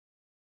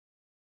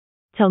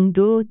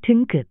정도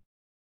등급.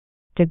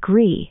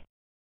 degree,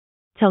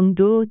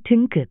 정도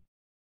등급.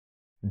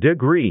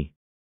 degree,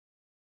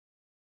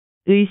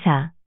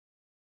 의사,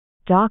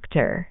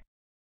 doctor,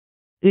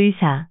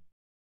 의사.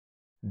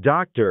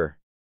 doctor,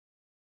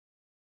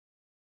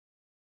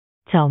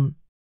 점,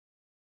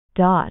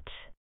 dot,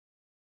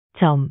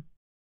 점.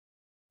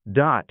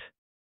 dot,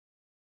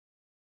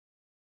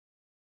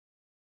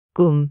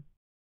 꿈,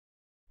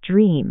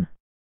 dream,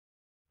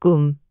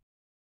 꿈.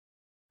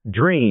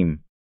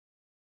 dream,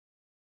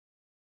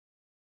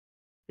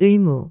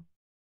 의무,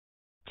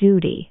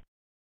 duty,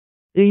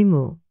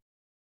 의무.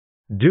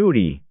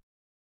 duty,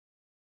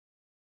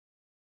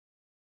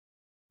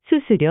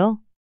 수수료,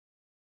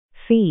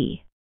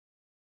 fee,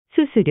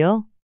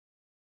 수수료.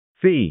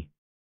 fee,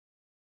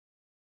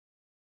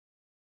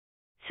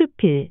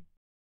 수필,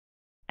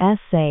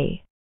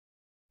 essay,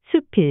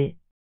 수필.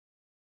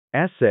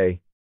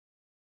 essay,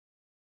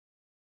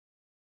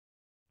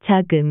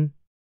 자금,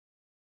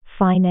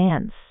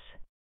 finance,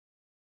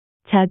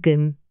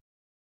 자금.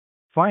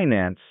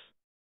 finance,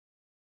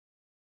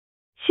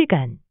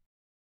 시간,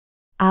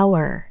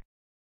 hour,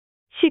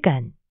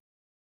 시간.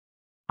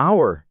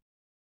 hour,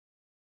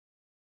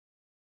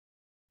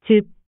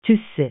 즙,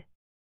 주스,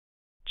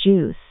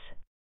 juice,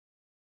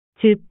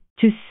 즙,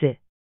 주스.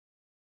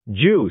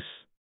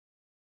 juice,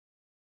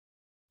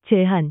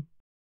 제한,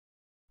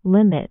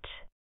 limit,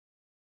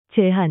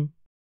 제한.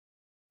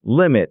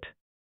 limit,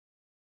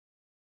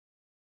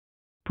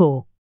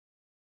 복,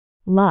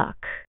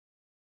 luck,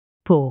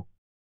 복.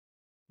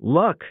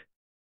 luck,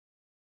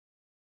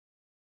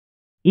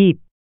 입,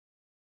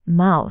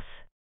 mouth,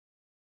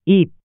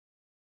 입.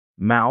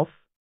 mouth,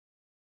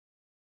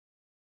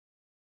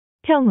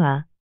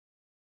 평화,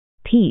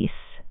 peace,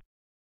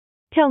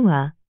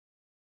 평화.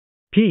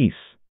 peace,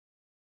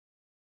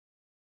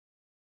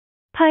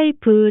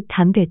 파이프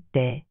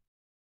담뱃대,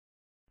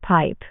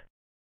 pipe,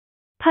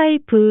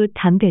 파이프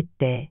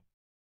담뱃대.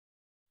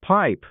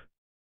 pipe,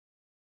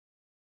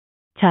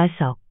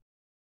 좌석,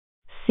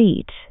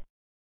 seat,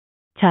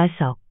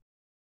 좌석.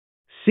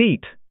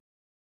 seat,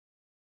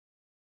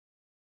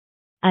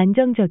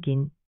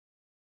 안정적인,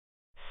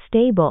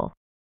 stable,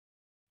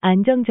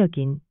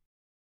 안정적인.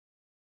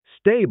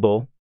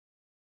 stable,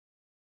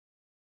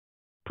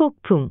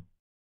 폭풍,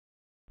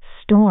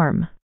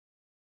 storm,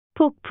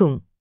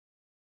 폭풍.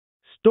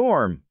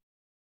 storm,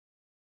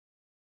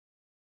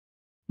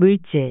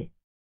 물질,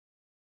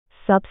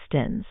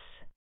 substance,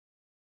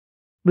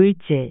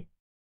 물질.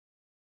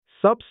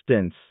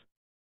 substance,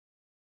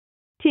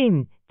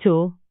 팀,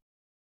 조,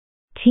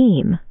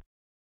 team,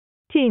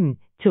 팀,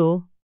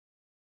 조.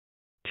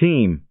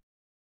 team,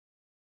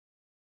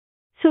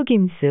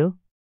 속임수,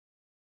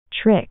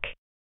 trick,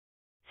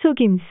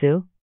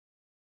 속임수.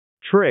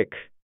 trick,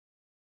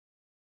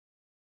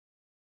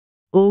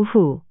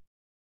 오후,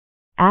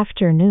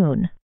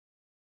 afternoon,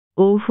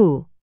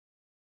 오후.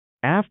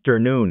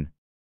 afternoon,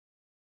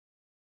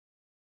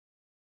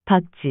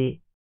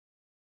 박쥐,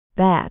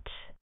 bat,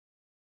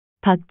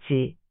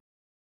 박쥐.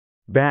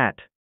 bat,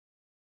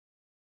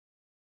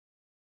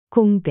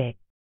 공백,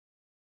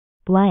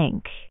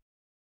 blank,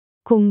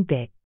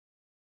 공백.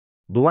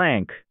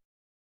 blank,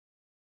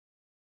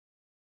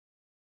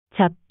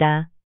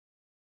 잡다,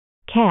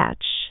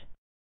 catch,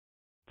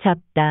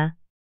 잡다.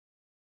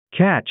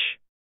 catch,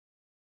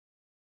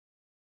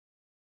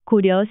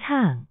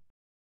 고려사항,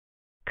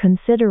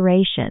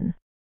 consideration,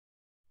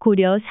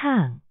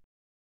 고려사항.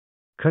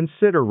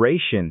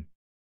 consideration,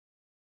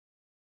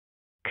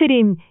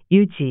 크림,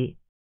 유지,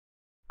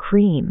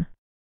 cream,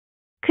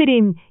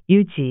 크림,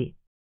 유지.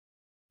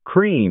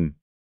 cream,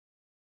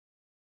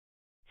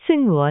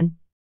 승무원,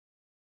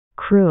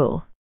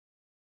 crew,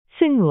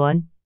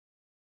 승무원.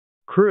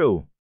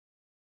 crew,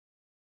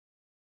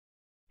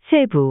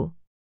 세부,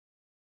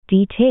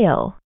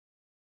 detail,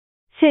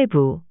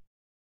 세부.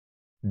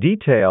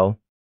 detail,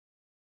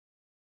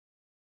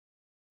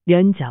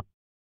 면접,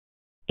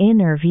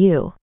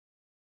 interview,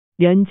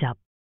 면접.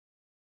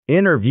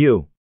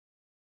 interview,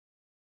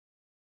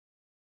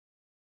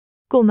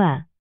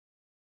 꼬마,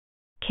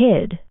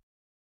 kid,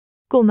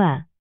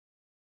 꼬마.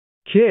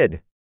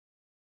 kid,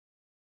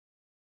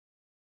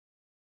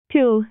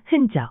 표,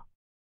 흔적,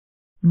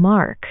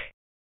 mark,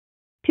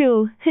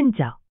 표,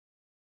 흔적.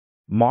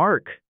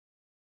 mark,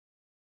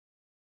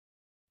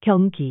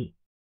 경기,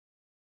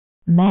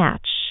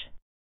 match,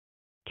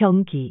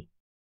 경기.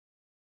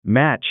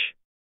 match,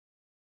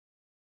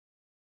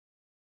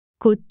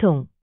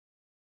 고통,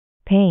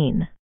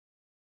 pain,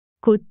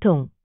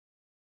 고통.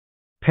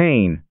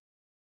 pain,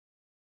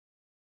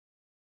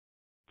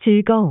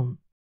 즐거움,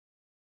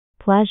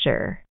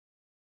 pleasure,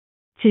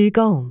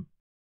 즐거움.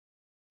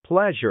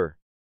 pleasure,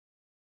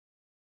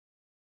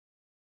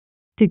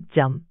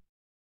 득점,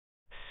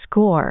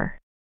 score,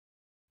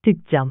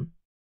 득점.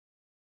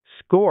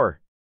 score,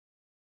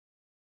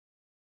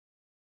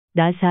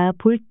 나사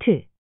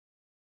볼트,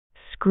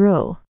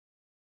 screw,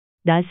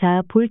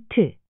 나사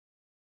볼트.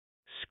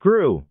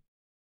 screw,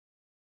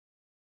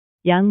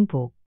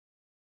 양복,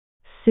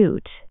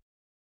 suit,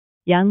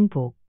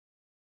 양복.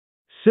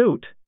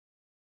 suit,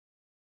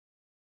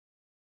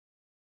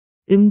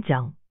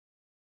 음정,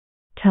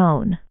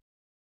 tone,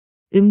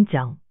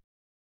 음정.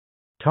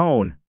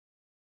 tone,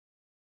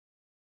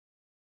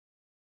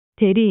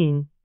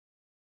 대리인,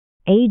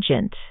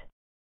 agent,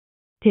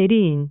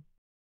 대리인.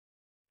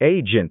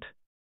 agent,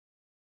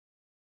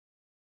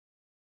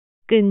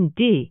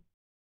 끈띠,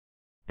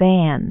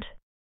 band,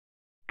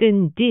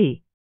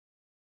 끈띠.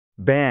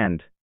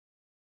 band,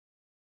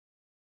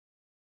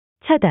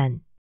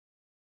 차단,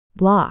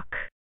 block,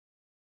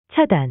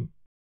 차단.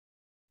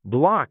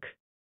 block,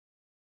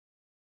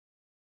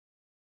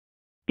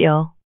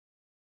 뼈,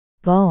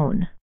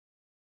 bone,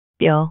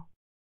 뼈.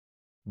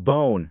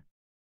 bone,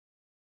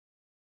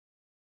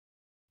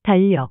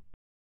 달력,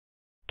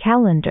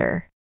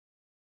 calendar,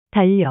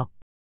 달력.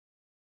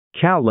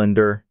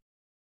 calendar,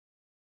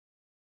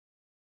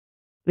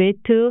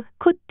 외투,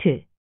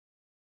 코트,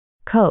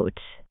 coat,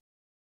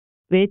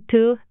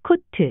 외투,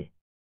 코트.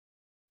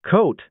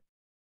 coat,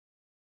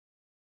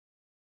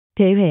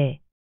 대회,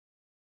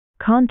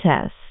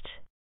 contest,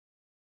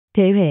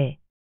 대회.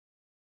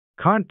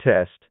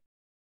 contest,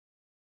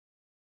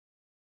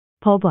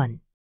 법원,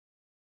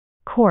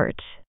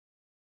 court,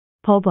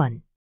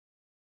 법원.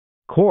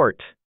 court,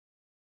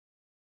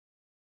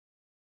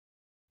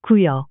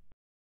 구역,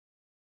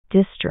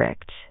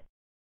 district,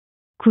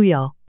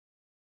 구역.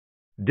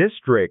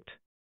 district,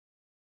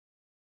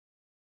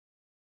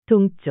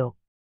 동쪽,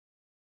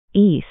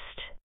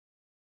 east,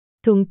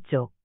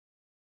 동쪽.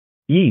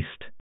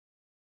 east,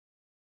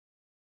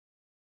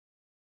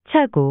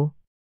 차고,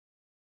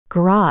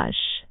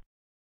 garage,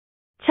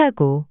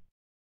 차고.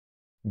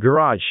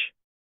 garage,